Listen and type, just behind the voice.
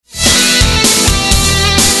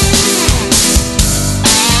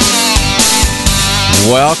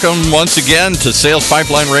Welcome once again to Sales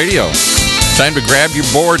Pipeline Radio. Time to grab your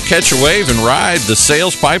board, catch a wave, and ride the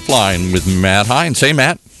Sales Pipeline with Matt Hines. Hey,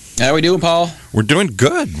 Matt. How we doing, Paul? We're doing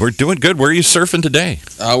good. Where are you surfing today?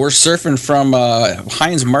 We're surfing from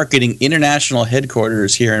Hines Marketing International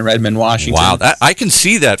Headquarters here in Redmond, Washington. Wow, I can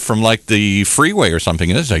see that from like the freeway or something.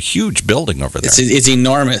 It is a huge building over there. It's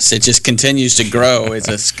enormous. It just continues to grow.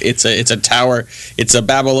 It's a tower. It's a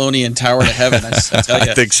Babylonian tower to heaven. I tell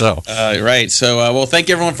you. I think so. Right. So, well, thank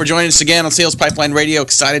you everyone for joining us again on Sales Pipeline Radio.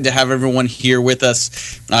 Excited to have everyone here with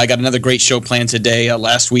us. I got another great show planned today.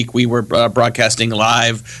 Last week we were broadcasting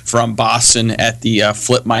live from Boston at the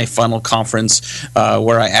Flip My Funnel conference,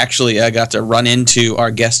 where I actually got to run into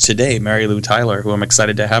our guest today, Mary Lou Tyler, who I'm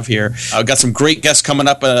excited to have here. I've got some great guests coming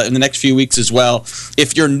up in the next few weeks as well.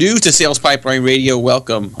 If you're new to Sales Pipeline Radio,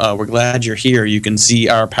 welcome. We're glad you're here. You can see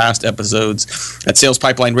our past episodes at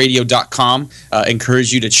salespipelineradio.com.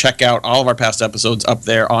 Encourage you to check out all of our past episodes up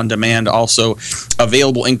there on demand, also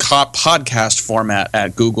available in podcast format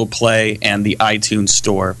at Google Play and the iTunes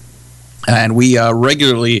Store. And we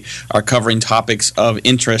regularly are covering topics of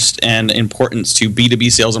interest and importance to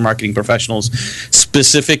B2B sales and marketing professionals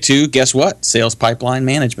specific to, guess what? Sales pipeline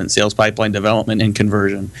management, sales pipeline development, and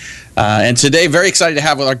conversion. And today, very excited to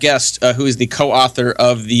have with our guest, who is the co-author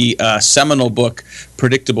of the seminal book,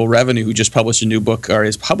 Predictable Revenue, who just published a new book, or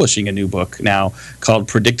is publishing a new book now, called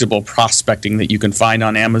Predictable Prospecting, that you can find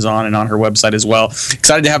on Amazon and on her website as well.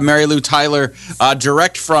 Excited to have Mary Lou Tyler,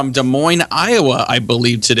 direct from Des Moines, Iowa, I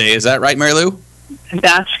believe, today. Is that right, Mary Lou?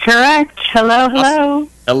 That's correct. Hello.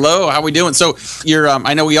 Hello, how we doing? So you're,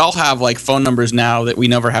 I know we all have like phone numbers now that we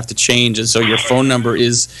never have to change, and so your phone number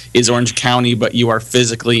is Orange County, but you are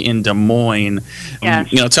physically in Des Moines. Yes.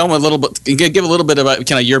 Tell them a little bit, give a little bit about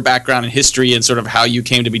kind of your background and history and sort of how you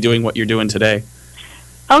came to be doing what you're doing today.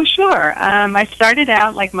 Oh, sure. I started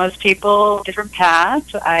out like most people, different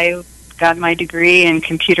paths. I got my degree in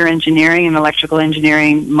computer engineering and electrical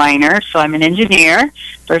engineering minor, so I'm an engineer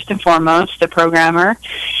first and foremost, a programmer.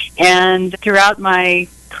 And throughout my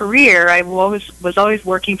career, I was always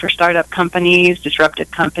working for startup companies,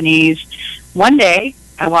 disruptive companies. One day,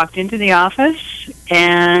 I walked into the office,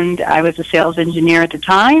 and I was a sales engineer at the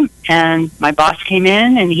time, and my boss came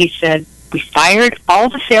in, and he said, "We fired all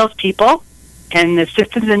the salespeople, and the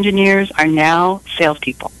systems engineers are now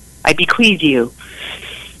salespeople. I bequeath you."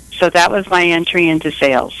 So that was my entry into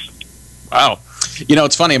sales. Wow.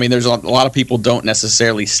 It's funny. I mean, there's a lot of people don't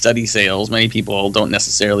necessarily study sales. Many people don't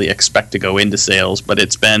necessarily expect to go into sales, but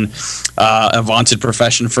it's been a vaunted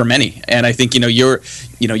profession for many. And I think your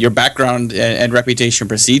background and reputation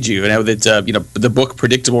precedes you. I know that the book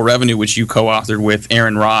Predictable Revenue, which you co-authored with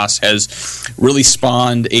Aaron Ross, has really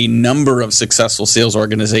spawned a number of successful sales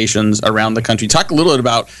organizations around the country. Talk a little bit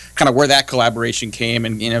about kind of where that collaboration came,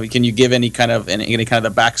 and can you give any kind of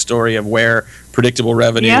the backstory of where Predictable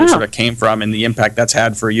Revenue sort of came from and the impact that's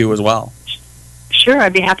had for you as well? Sure,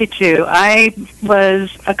 I'd be happy to. I was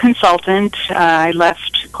a consultant. I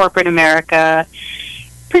left corporate America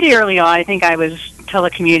pretty early on. I think I was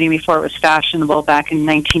telecommuting before it was fashionable back in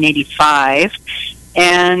 1985.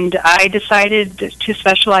 And I decided to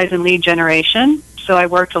specialize in lead generation. So I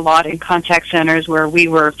worked a lot in contact centers where we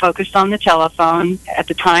were focused on the telephone. At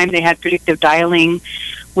the time, they had predictive dialing,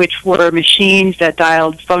 which were machines that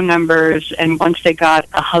dialed phone numbers, and once they got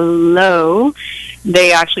a hello,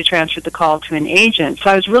 they actually transferred the call to an agent. So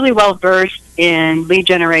I was really well versed in lead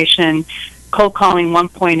generation, cold calling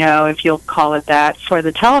 1.0, if you'll call it that, for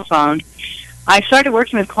the telephone. I started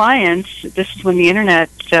working with clients. This is when the internet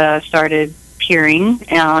started appearing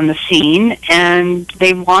on the scene, and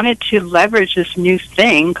they wanted to leverage this new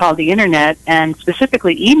thing called the internet, and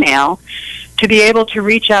specifically email, to be able to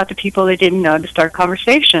reach out to people they didn't know to start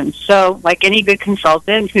conversations. So, like any good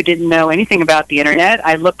consultant who didn't know anything about the internet,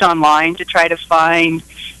 I looked online to try to find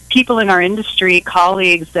people in our industry,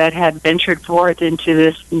 colleagues that had ventured forth into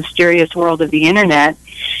this mysterious world of the internet.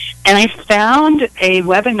 And I found a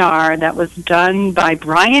webinar that was done by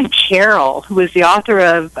Brian Carroll, who was the author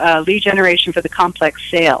of Lead Generation for the Complex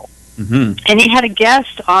Sale. Mm-hmm. And he had a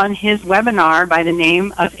guest on his webinar by the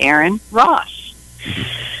name of Aaron Ross.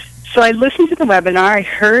 Mm-hmm. So I listened to the webinar, I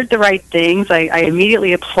heard the right things, I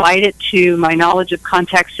immediately applied it to my knowledge of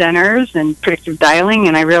contact centers and predictive dialing,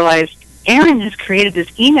 and I realized Aaron has created this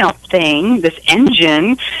email thing, this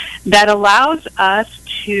engine, that allows us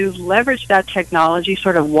to leverage that technology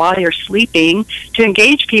sort of while you're sleeping to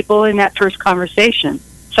engage people in that first conversation.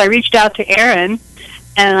 So I reached out to Aaron,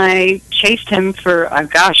 and I chased him for,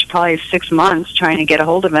 probably 6 months trying to get a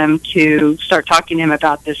hold of him to start talking to him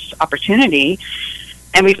about this opportunity.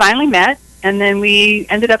 And we finally met, and then we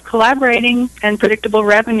ended up collaborating, and Predictable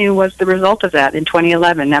Revenue was the result of that. In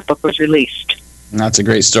 2011, that book was released. That's a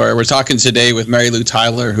great story. We're talking today with Mary Lou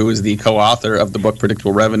Tyler, who is the co-author of the book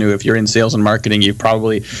Predictable Revenue. If you're in sales and marketing, you've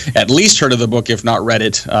probably at least heard of the book, if not read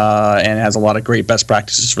it, and it has a lot of great best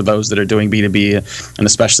practices for those that are doing B2B and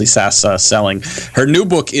especially SaaS selling. Her new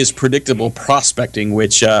book is Predictable Prospecting,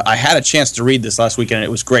 which I had a chance to read this last weekend, and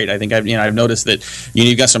it was great. I think I've noticed that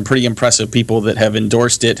you've got some pretty impressive people that have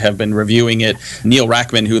endorsed it, have been reviewing it. Neil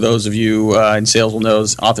Rackman, who those of you in sales will know,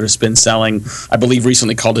 is author of Spin Selling, I believe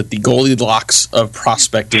recently called it the Goldilocks of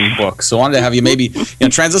prospecting book. So I wanted to have you maybe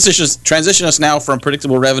transition us now from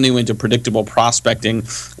Predictable Revenue into Predictable Prospecting.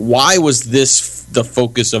 Why was this the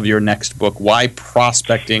focus of your next book? Why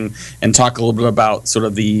prospecting? And talk a little bit about sort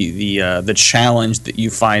of the challenge that you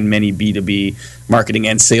find many B2B marketing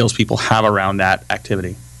and salespeople have around that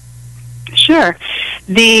activity. Sure.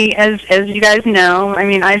 As you guys know,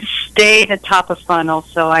 I've stayed at top of funnel,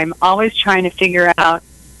 so I'm always trying to figure out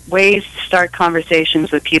ways to start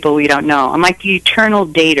conversations with people we don't know. I'm like the eternal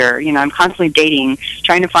dater. I'm constantly dating,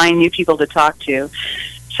 trying to find new people to talk to.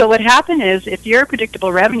 So what happened is, if you're a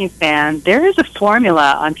Predictable Revenue fan, there is a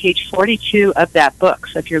formula on page 42 of that book.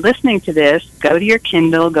 So if you're listening to this, go to your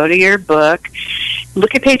Kindle, go to your book,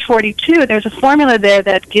 look at page 42. There's a formula there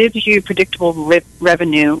that gives you predictable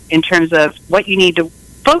revenue in terms of what you need to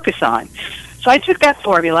focus on. So I took that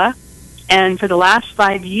formula, and for the last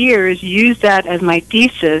 5 years, used that as my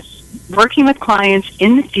thesis, working with clients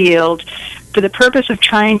in the field for the purpose of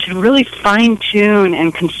trying to really fine-tune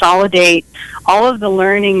and consolidate all of the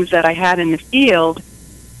learnings that I had in the field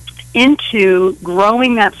into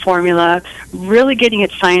growing that formula, really getting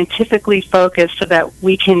it scientifically focused so that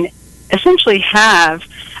we can essentially have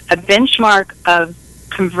a benchmark of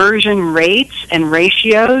conversion rates and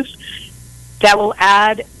ratios that will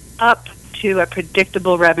add up to a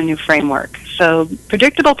predictable revenue framework. So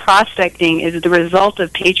predictable prospecting is the result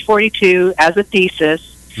of page 42 as a thesis,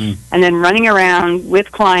 and then running around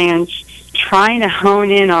with clients trying to hone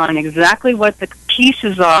in on exactly what the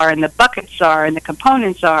pieces are and the buckets are and the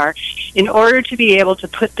components are in order to be able to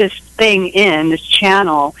put this thing in, this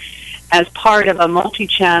channel, as part of a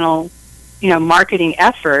multi-channel, marketing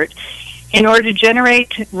effort in order to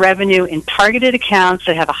generate revenue in targeted accounts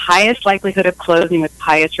that have a highest likelihood of closing with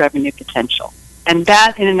highest revenue potential. And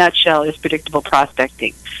that, in a nutshell, is predictable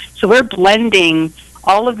prospecting. So we're blending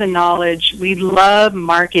all of the knowledge. We love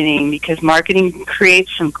marketing because marketing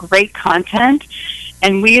creates some great content,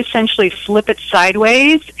 and we essentially flip it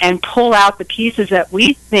sideways and pull out the pieces that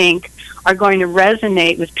we think are going to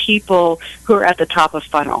resonate with people who are at the top of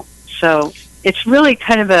funnel. So it's really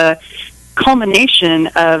kind of a culmination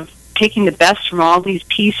of taking the best from all these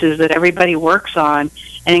pieces that everybody works on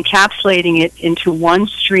and encapsulating it into one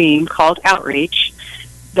stream called outreach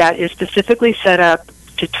that is specifically set up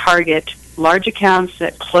to target large accounts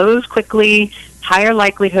that close quickly, higher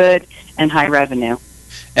likelihood, and high revenue.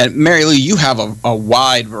 And Mary Lou, you have a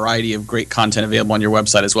wide variety of great content available on your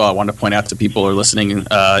website as well. I want to point out to people who are listening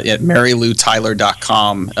at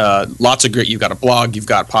MaryLouTyler.com. Lots of great. You've got a blog, you've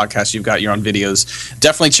got podcasts, you've got your own videos.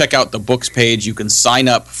 Definitely check out the books page. You can sign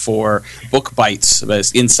up for Book Bites,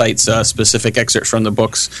 insights, specific excerpts from the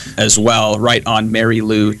books as well, right on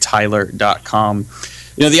MaryLouTyler.com.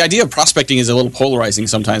 The idea of prospecting is a little polarizing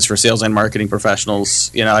sometimes for sales and marketing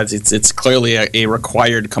professionals. It's clearly a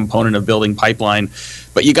required component of building pipeline,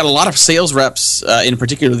 but you got a lot of sales reps in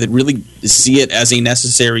particular that really see it as a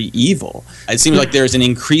necessary evil. It seems like there's an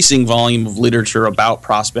increasing volume of literature about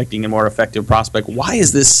prospecting and more effective prospect. Why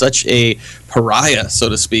is this such a pariah, so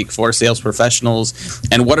to speak, for sales professionals?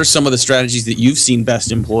 And what are some of the strategies that you've seen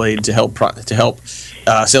best employed to help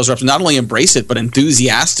sales reps not only embrace it, but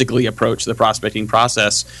enthusiastically approach the prospecting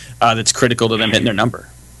process that's critical to them hitting their number?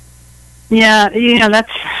 Yeah,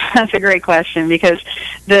 that's a great question, because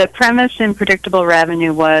the premise in Predictable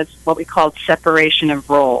Revenue was what we called separation of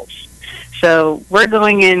roles. So we're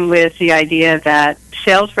going in with the idea that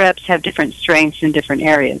sales reps have different strengths in different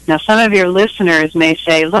areas. Now, some of your listeners may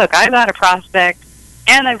say, look, I've got a prospect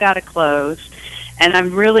and I've got to close, and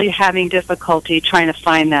I'm really having difficulty trying to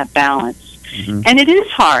find that balance. Mm-hmm. And it is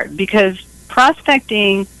hard because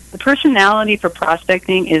prospecting, the personality for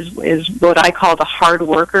prospecting is what I call the hard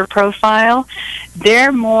worker profile.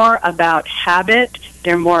 They're more about habit.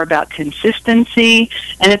 They're more about consistency.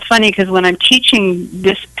 And it's funny because when I'm teaching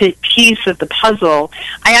this piece of the puzzle,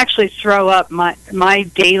 I actually throw up my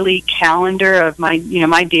daily calendar of my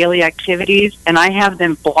daily activities, and I have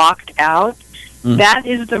them blocked out. That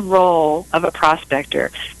is the role of a prospector.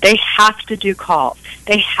 They have to do calls.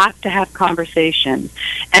 They have to have conversations,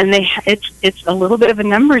 and it's a little bit of a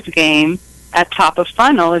numbers game at top of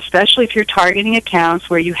funnel, especially if you're targeting accounts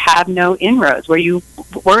where you have no inroads, where you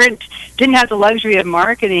didn't have the luxury of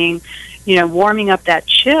marketing, warming up that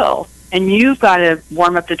chill, and you've got to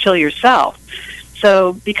warm up the chill yourself.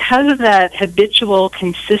 So because of that habitual,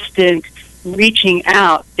 consistent reaching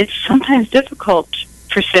out, it's sometimes difficult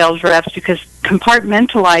for sales reps because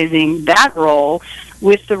compartmentalizing that role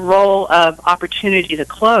with the role of opportunity to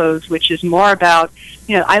close, which is more about,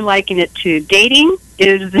 I liken it to dating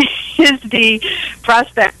is the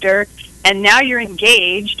prospector, and now you're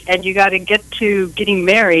engaged and you got to get to getting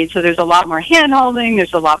married. So there's a lot more hand-holding,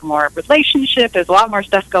 there's a lot more relationship, there's a lot more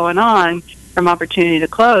stuff going on from opportunity to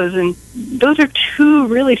close, and those are two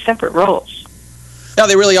really separate roles. No,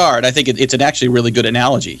 they really are, and I think it's an actually really good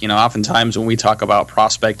analogy. Oftentimes when we talk about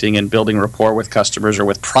prospecting and building rapport with customers or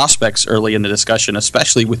with prospects early in the discussion,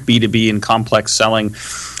 especially with B2B and complex selling,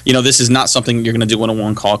 this is not something you're going to do in a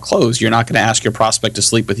one-call close. You're not going to ask your prospect to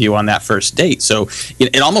sleep with you on that first date. So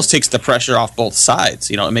it almost takes the pressure off both sides.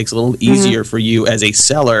 It makes it a little easier for you as a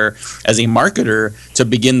seller, as a marketer, to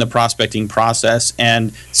begin the prospecting process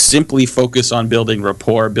and simply focus on building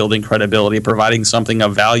rapport, building credibility, providing something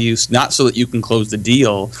of value, not so that you can close the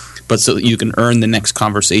deal, but so that you can earn the next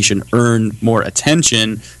conversation, earn more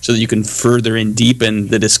attention, so that you can further and deepen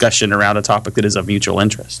the discussion around a topic that is of mutual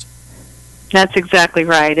interest. That's exactly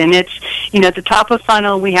right. And it's, at the top of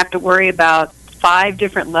funnel, we have to worry about 5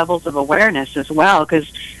 different levels of awareness as well,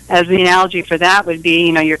 because as the analogy for that would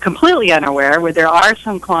be, you're completely unaware, where there are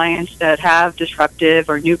some clients that have disruptive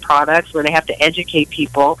or new products where they have to educate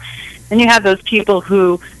people. And you have those people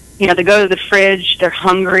who, they go to the fridge, they're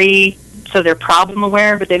hungry, so they're problem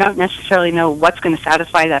aware, but they don't necessarily know what's going to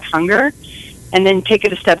satisfy that hunger. And then take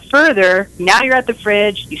it a step further. Now you're at the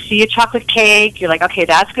fridge, you see a chocolate cake, you're like, okay,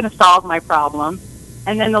 that's going to solve my problem.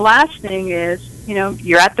 And then the last thing is,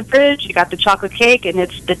 you're at the fridge, you got the chocolate cake, and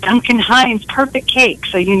it's the Duncan Hines perfect cake.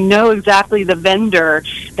 So you know exactly the vendor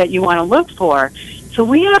that you want to look for. So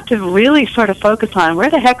we have to really sort of focus on where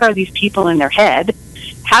the heck are these people in their head?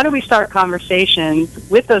 How do we start conversations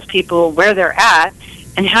with those people where they're at?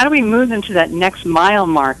 And how do we move them to that next mile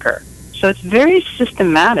marker? So it's very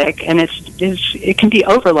systematic, and it can be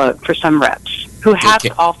overload for some reps who have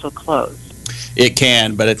to also close. It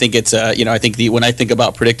can, but I think it's I think when I think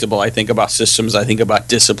about predictable, I think about systems, I think about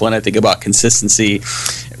discipline, I think about consistency.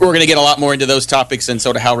 We're going to get a lot more into those topics and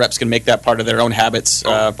sort of how reps can make that part of their own habits,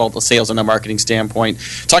 both the sales and the marketing standpoint.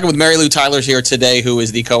 Talking with Mary Lou Tyler here today, who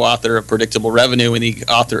is the co-author of Predictable Revenue and the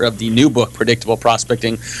author of the new book, Predictable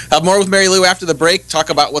Prospecting. Have more with Mary Lou after the break. Talk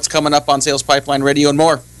about what's coming up on Sales Pipeline Radio and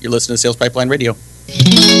more. You're listening to Sales Pipeline Radio.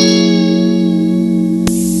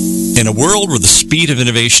 In a world where the speed of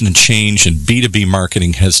innovation and change in B2B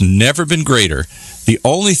marketing has never been greater, the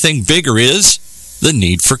only thing bigger is the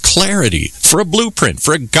need for clarity, for a blueprint,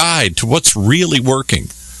 for a guide to what's really working.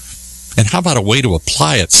 And how about a way to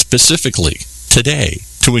apply it specifically today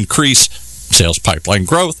to increase sales pipeline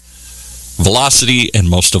growth, velocity, and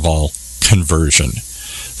most of all, conversion?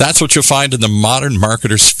 That's what you'll find in the Modern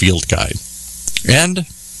Marketer's Field Guide. And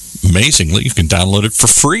amazingly, you can download it for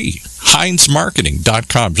free.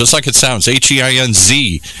 HeinzMarketing.com, just like it sounds,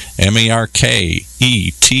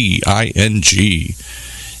 HeinzMarketing.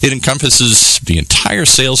 It encompasses the entire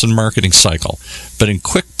sales and marketing cycle, but in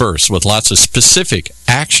quick bursts with lots of specific,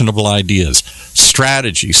 actionable ideas,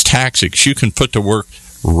 strategies, tactics you can put to work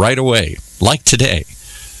right away, like today.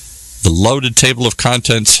 The loaded table of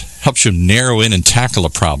contents helps you narrow in and tackle a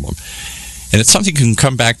problem. And it's something you can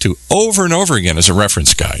come back to over and over again as a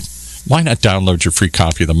reference guide. Why not download your free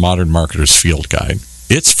copy of the Modern Marketer's Field Guide?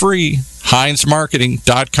 It's free.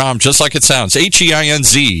 HeinzMarketing.com, just like it sounds.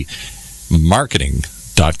 HEINZ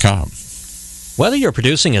Marketing.com. Whether you're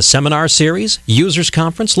producing a seminar series, users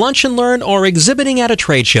conference, lunch and learn, or exhibiting at a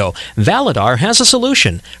trade show, Validar has a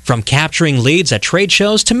solution. From capturing leads at trade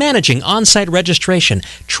shows to managing on-site registration,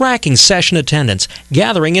 tracking session attendance,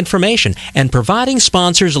 gathering information, and providing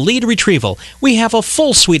sponsors lead retrieval, we have a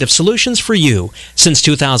full suite of solutions for you. Since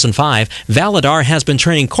 2005, Validar has been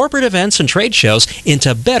turning corporate events and trade shows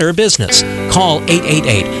into better business. Call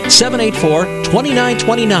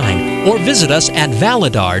 888-784-2929 or visit us at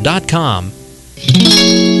validar.com.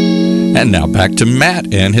 And now back to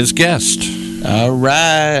Matt and his guest. All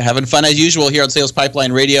right. Having fun as usual here on Sales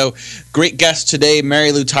Pipeline Radio. Great guest today,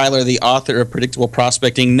 Mary Lou Tyler, the author of Predictable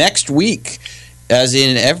Prospecting. Next week, as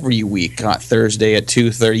in every week, on Thursday at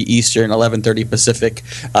 2:30 Eastern, 11:30 Pacific.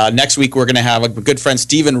 Next week, we're going to have a good friend,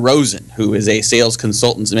 Stephen Rosen, who is a sales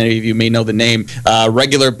consultant. Many of you may know the name.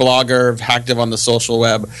 Regular blogger, active on the social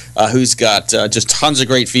web, who's got just tons of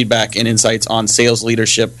great feedback and insights on sales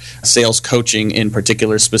leadership, sales coaching in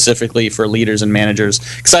particular, specifically for leaders and managers.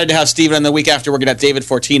 Excited to have Stephen. And the week after, we're going to have David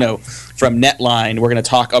Fortino from Netline. We're going to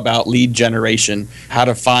talk about lead generation, how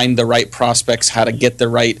to find the right prospects, how to get the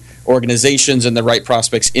right organizations and the right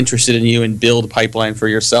prospects interested in you and build pipeline for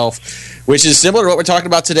yourself, which is similar to what we're talking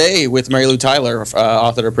about today with Mary Lou Tyler,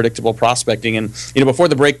 author of Predictable Prospecting. And before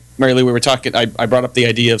the break, Mary Lou, we were talking, I brought up the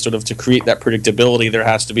idea of sort of to create that predictability, there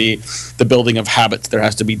has to be the building of habits, there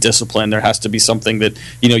has to be discipline, there has to be something that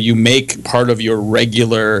you make part of your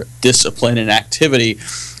regular discipline and activity.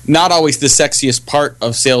 Not always the sexiest part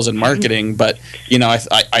of sales and marketing, but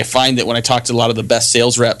I find that when I talk to a lot of the best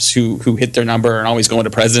sales reps who hit their number and always going to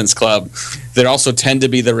President's Club, they also tend to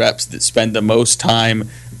be the reps that spend the most time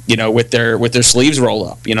with their sleeves rolled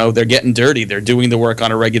up. They're getting dirty, they're doing the work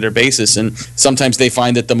on a regular basis, and sometimes they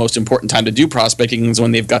find that the most important time to do prospecting is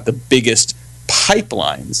when they've got the biggest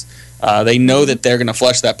pipelines. They know that they're going to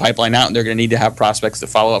flush that pipeline out and they're going to need to have prospects to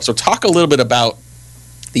follow up. So talk a little bit about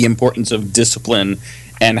the importance of discipline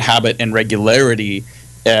and habit and regularity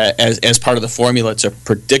as part of the formula to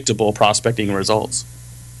predictable prospecting results.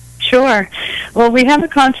 Sure. Well, we have a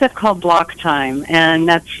concept called block time, and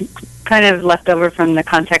that's kind of left over from the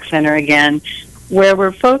contact center again, where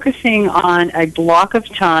we're focusing on a block of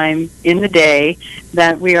time in the day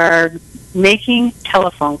that we are making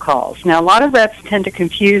telephone calls. Now, a lot of reps tend to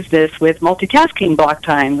confuse this with multitasking block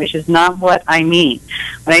time, which is not what I mean.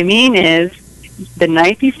 What I mean is, the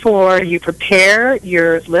night before, you prepare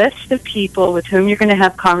your list of people with whom you're going to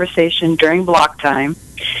have conversation during block time.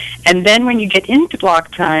 And then when you get into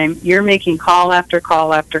block time, you're making call after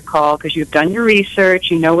call after call because you've done your research,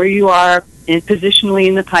 you know where you are positionally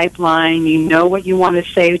in the pipeline, you know what you want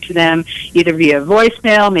to say to them, either via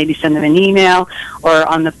voicemail, maybe send them an email, or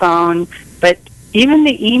on the phone. But even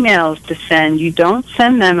the emails to send, you don't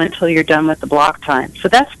send them until you're done with the block time. So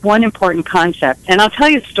that's one important concept. And I'll tell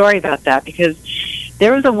you a story about that because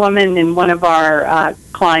there was a woman in one of our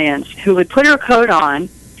clients who would put her coat on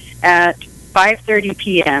at 5:30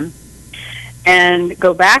 p.m. and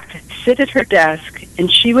go back to sit at her desk,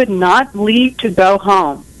 and she would not leave to go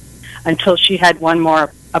home until she had one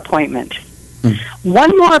more appointment.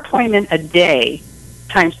 One more appointment a day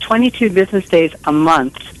times 22 business days a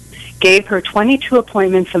month gave her 22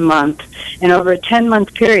 appointments a month, and over a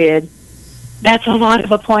 10-month period, that's a lot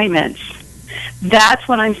of appointments. That's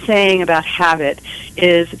what I'm saying about habit,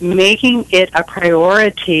 is making it a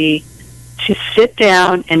priority to sit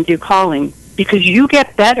down and do calling, because you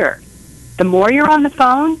get better. The more you're on the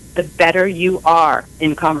phone, the better you are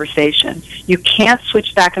in conversation. You can't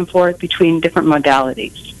switch back and forth between different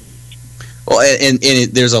modalities. Well, and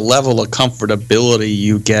there's a level of comfortability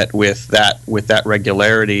you get with that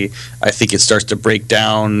regularity. I think it starts to break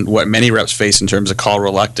down what many reps face in terms of call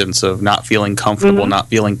reluctance, of not feeling comfortable, not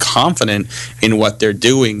feeling confident in what they're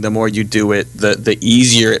doing. The more you do it, the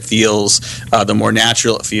easier it feels, the more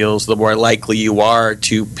natural it feels, the more likely you are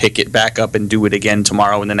to pick it back up and do it again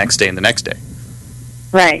tomorrow and the next day and the next day.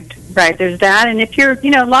 Right. There's that. And if you're,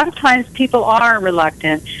 a lot of times people are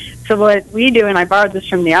reluctant. So what we do, and I borrowed this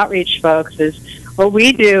from the outreach folks, is what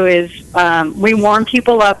we do is we warm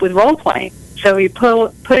people up with role playing. So we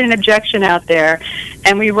put an objection out there,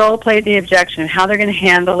 and we role play the objection, how they're going to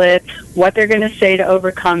handle it, what they're going to say to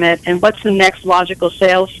overcome it, and what's the next logical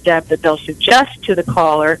sales step that they'll suggest to the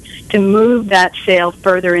caller to move that sale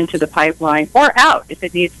further into the pipeline or out if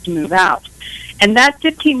it needs to move out. And that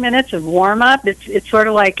 15 minutes of warm-up, it's sort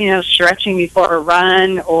of like, stretching before a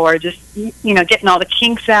run, or just, getting all the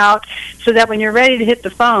kinks out, so that when you're ready to hit the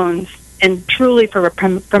phones, and truly from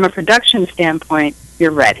a production standpoint, you're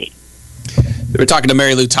ready. We're talking to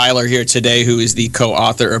Mary Lou Tyler here today, who is the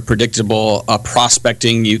co-author of Predictable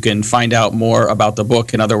Prospecting. You can find out more about the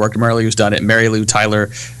book and other work Mary Lou's done at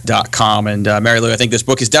maryloutyler.com. And Mary Lou, I think this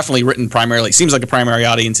book is definitely written primarily, seems like the primary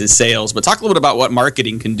audience is sales, but talk a little bit about what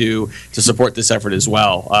marketing can do to support this effort as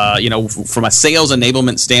well. From a sales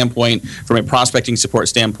enablement standpoint, from a prospecting support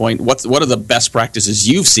standpoint, what are the best practices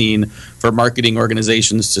you've seen for marketing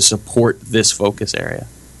organizations to support this focus area?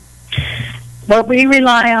 What we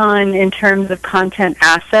rely on in terms of content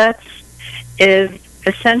assets is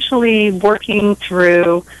essentially working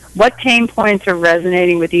through what pain points are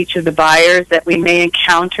resonating with each of the buyers that we may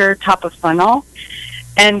encounter top of funnel.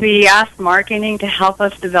 And we ask marketing to help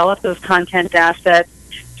us develop those content assets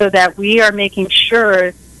so that we are making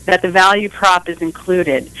sure that the value prop is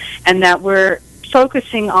included and that we're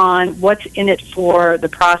focusing on what's in it for the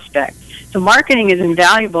prospect. So marketing is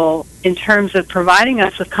invaluable in terms of providing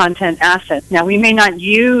us with content assets. Now, we may not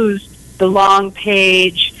use the long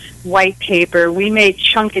page white paper. We may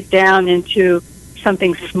chunk it down into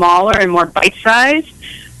something smaller and more bite-sized,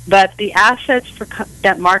 but the assets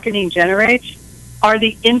that marketing generates are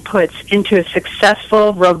the inputs into a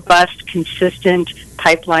successful, robust, consistent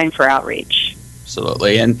pipeline for outreach.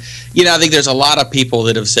 Absolutely. And, I think there's a lot of people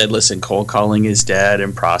that have said, listen, cold calling is dead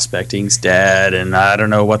and prospecting's dead, and I don't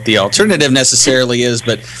know what the alternative necessarily is.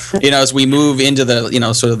 But, as we move into the,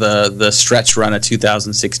 sort of the stretch run of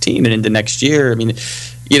 2016 and into next year, I mean,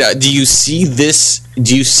 do you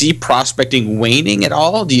see prospecting waning at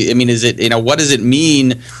all? Is it, what does it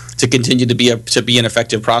mean to continue to be an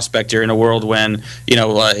effective prospector in a world when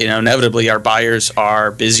inevitably our buyers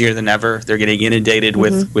are busier than ever? They're getting inundated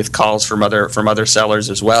with calls from other sellers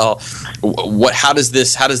as well. How does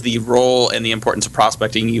the role and the importance of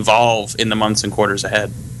prospecting evolve in the months and quarters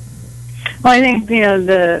ahead? Well, I think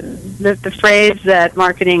the phrase that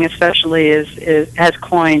marketing especially has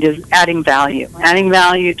coined is adding value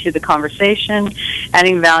to the conversation,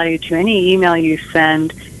 adding value to any email you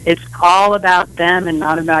send. It's all about them and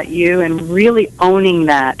not about you, and really owning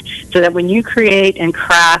that, so that when you create and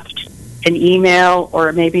craft an email,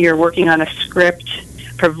 or maybe you're working on a script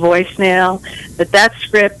for voicemail, that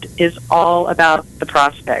script is all about the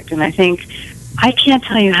prospect. And I think I can't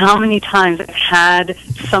tell you how many times I've had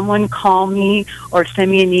someone call me or send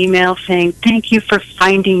me an email saying, "Thank you for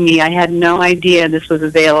finding me. I had no idea this was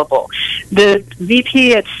available." The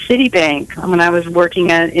VP at Citibank, when I was working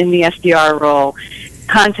in the SDR role,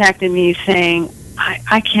 contacted me saying,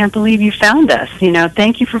 I can't believe you found us.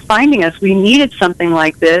 Thank you for finding us. We needed something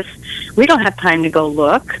like this. We don't have time to go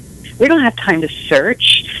look. We don't have time to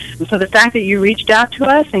search. And so the fact that you reached out to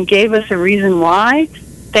us and gave us a reason why,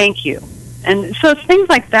 thank you. And so it's things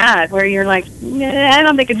like that where you're like, I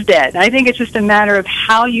don't think it's dead. I think it's just a matter of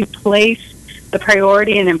how you place the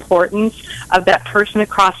priority and importance of that person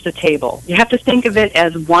across the table. You have to think of it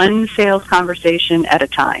as one sales conversation at a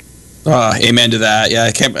time. Amen to that. Yeah,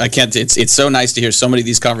 I can't. It's so nice to hear so many of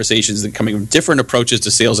these conversations that coming from different approaches to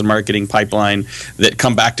sales and marketing pipeline that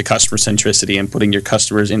come back to customer centricity and putting your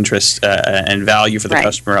customer's interest and value for the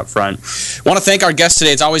customer up front. I want to thank our guest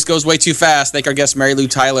today. It always goes way too fast. Thank our guest, Mary Lou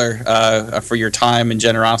Tyler, for your time and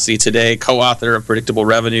generosity today. Co-author of Predictable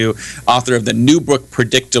Revenue, author of the new book,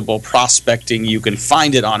 Predictable Prospecting. You can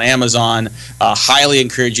find it on Amazon. Highly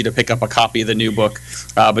encourage you to pick up a copy of the new book.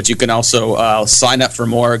 But you can also sign up for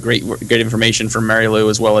more great information from Mary Lou,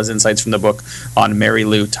 as well as insights from the book on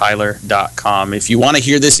MaryLouTyler.com. If you want to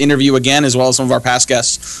hear this interview again, as well as some of our past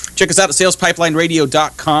guests, check us out at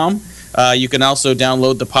SalesPipelineRadio.com. You can also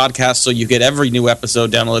download the podcast so you get every new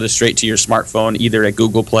episode downloaded straight to your smartphone, either at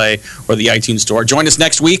Google Play or the iTunes Store. Join us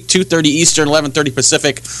next week, 2:30 Eastern, 11:30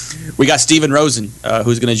 Pacific. We got Stephen Rosen,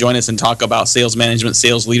 who's going to join us and talk about sales management,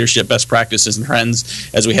 sales leadership, best practices, and trends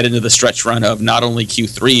as we head into the stretch run of not only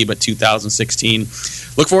Q3, but 2016.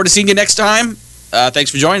 Look forward to seeing you next time.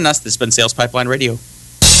 Thanks for joining us. This has been Sales Pipeline Radio.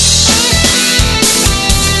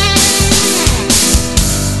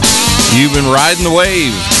 You've been riding the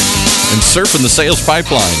wave and surfing the sales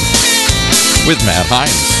pipeline with Matt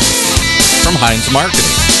Hines from Hines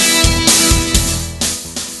Marketing.